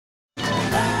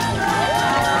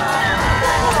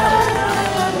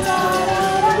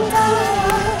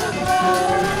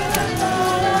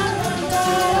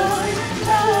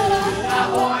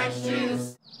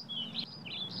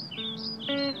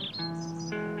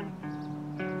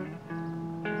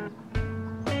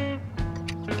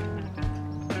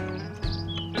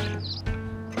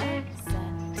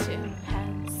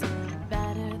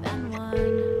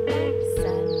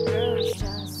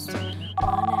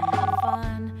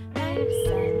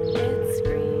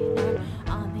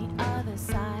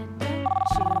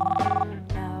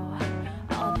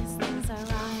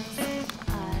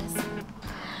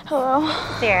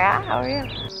Hello. Sarah, how are you?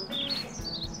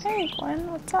 Hey,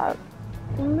 Gwen, what's up?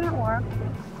 I'm at work.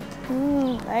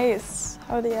 Nice.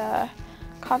 How are the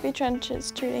coffee trenches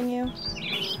treating you?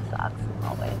 Sucks,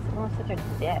 always. I'm such a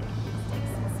dick.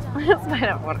 That's why I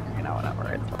don't want to,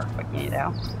 whatever. It's work. What can you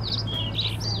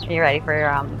do? Are you ready for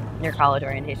your college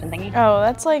orientation thingy? Oh,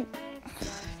 that's like,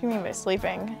 you mean by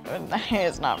sleeping.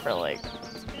 It's not for like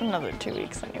another 2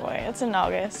 weeks anyway. It's in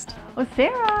August. Well,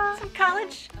 Sarah. Some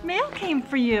college mail came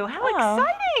for you. How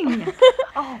exciting!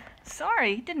 Oh,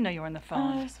 sorry. Didn't know you were on the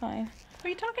phone. Oh, it's fine. Who are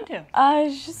you talking to?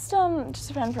 Just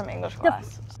a friend from English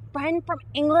class. Friend from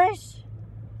English?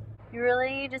 You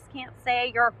really just can't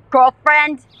say your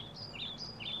girlfriend?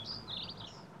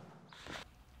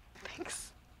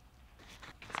 Thanks.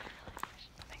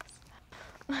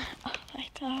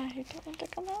 I don't want to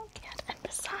come out yet. And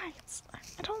besides,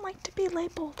 I don't like to be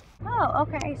labeled. Oh,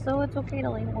 okay. So it's okay to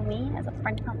label me as a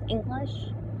friend from English?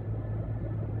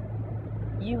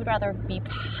 You would rather be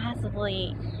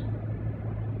passively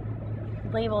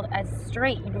labeled as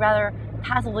straight. You'd rather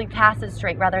passively pass as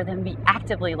straight rather than be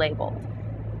actively labeled.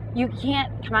 You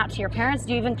can't come out to your parents.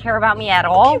 Do you even care about me at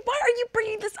all? Okay, why are you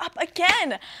bringing this up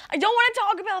again? I don't want to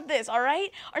talk about this, all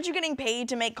right? Aren't you getting paid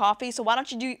to make coffee? So why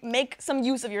don't you make some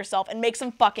use of yourself and make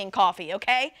some fucking coffee,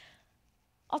 okay?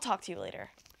 I'll talk to you later.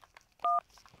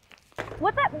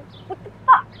 What the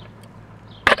fuck?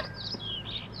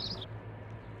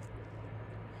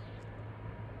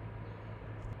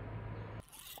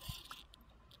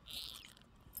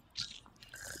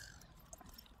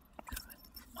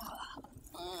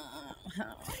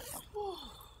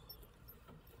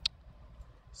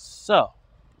 So,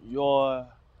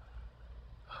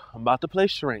 I'm about to play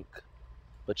shrink,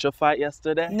 but your fight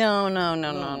yesterday? No.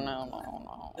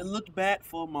 It looked bad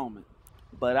for a moment,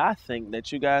 but I think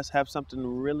that you guys have something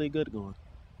really good going.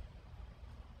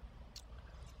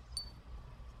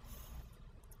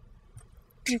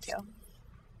 Thank you.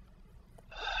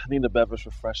 I need a beverage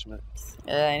refreshment.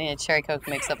 I need a cherry Coke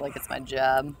mix up like it's my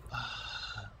job.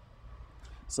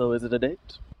 So is it a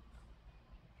date?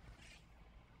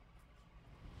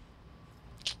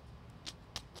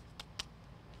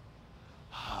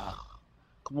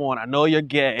 Come on, I know you're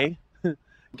gay.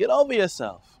 Get over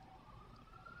yourself.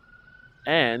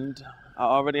 And I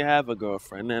already have a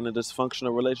girlfriend and a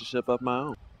dysfunctional relationship of my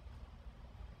own.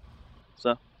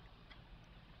 So?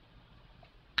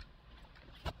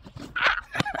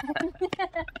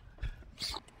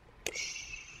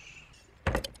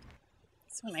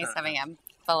 So nice having a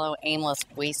fellow aimless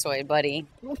wastoid buddy.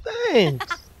 Well,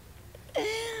 thanks.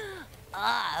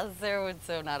 Sarah would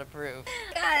so not approve.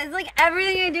 God, it's like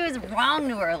everything I do is wrong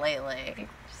to her lately.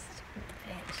 Just a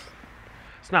bitch.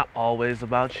 It's not always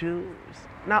about you. It's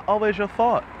not always your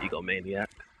fault, egomaniac.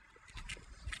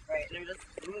 Right, I'm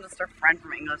just her friend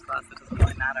from English class. It doesn't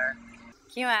really matter.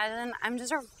 Can you imagine? I'm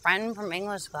just her friend from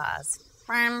English class.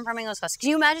 Friend from English class. Can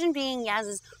you imagine being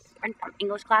Yaz's friend from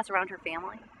English class around her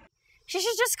family? She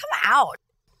should just come out.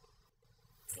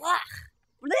 Blech.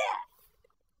 Blech.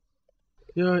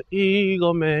 You're an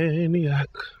egomaniac.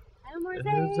 I'm more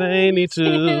Zany to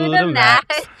the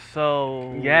max.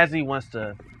 So, Yazzie wants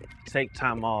to take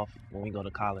time off when we go to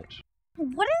college.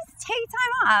 What is take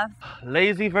time off?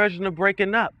 Lazy version of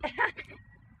breaking up.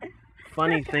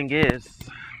 Funny thing is,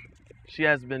 she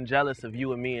has been jealous of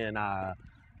you and me in our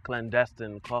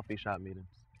clandestine coffee shop meetings.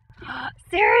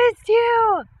 Sarah is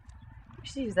too. We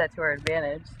should use that to our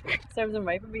advantage. Sarah's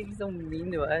right for being so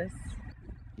mean to us.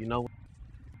 You know what?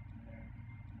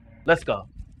 Let's go.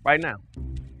 Right now.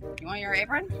 You want your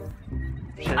apron?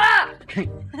 Ah!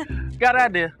 Got an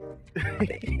idea.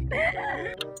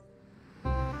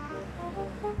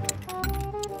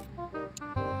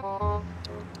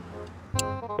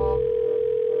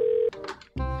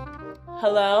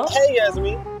 Hello? Hey,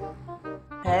 Yasmin.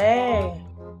 Hey.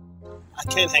 I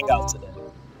can't hang out today.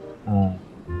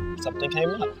 Something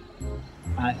came up.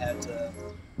 I had to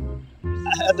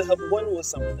help Gwen with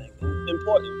something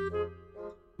important.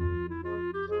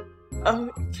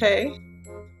 Okay.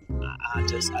 I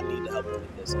need to help her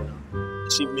with this, you know.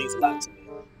 She means a lot to me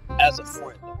as a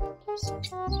friend.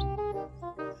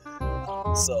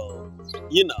 So,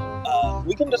 you know,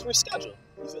 we can just reschedule.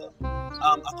 You feel?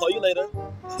 I'll call you later.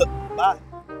 Bye.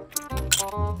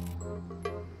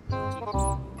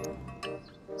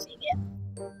 See ya.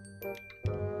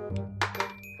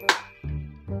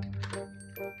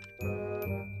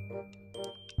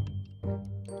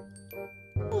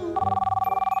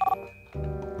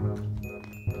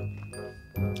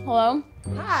 Hello?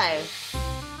 Hi.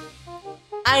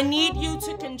 I need you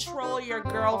to control your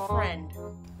girlfriend.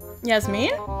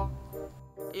 Yasmin?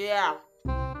 Yeah.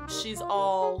 She's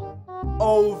all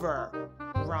over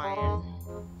Ryan.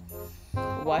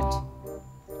 What?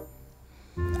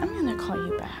 I'm gonna call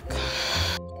you back.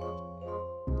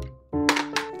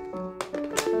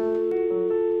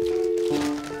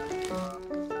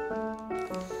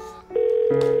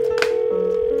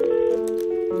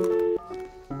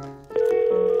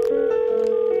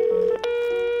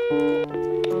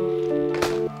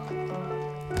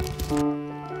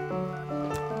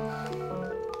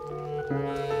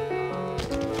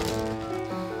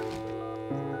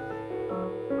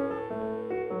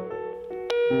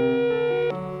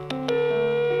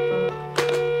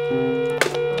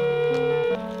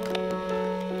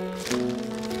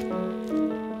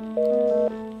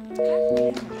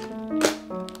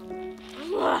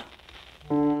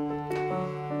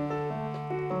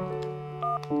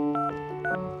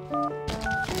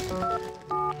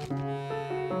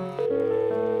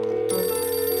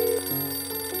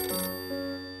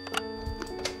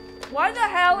 Why the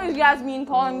hell is Yasmin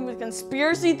calling me with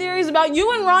conspiracy theories about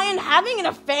you and Ryan having an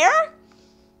affair?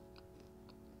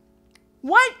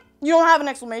 What? You don't have an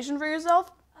explanation for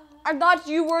yourself? I thought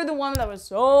you were the one that was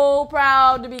so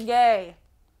proud to be gay.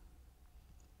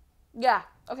 Yeah,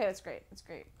 okay, that's great. That's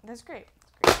great. That's great.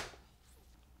 That's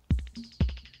great.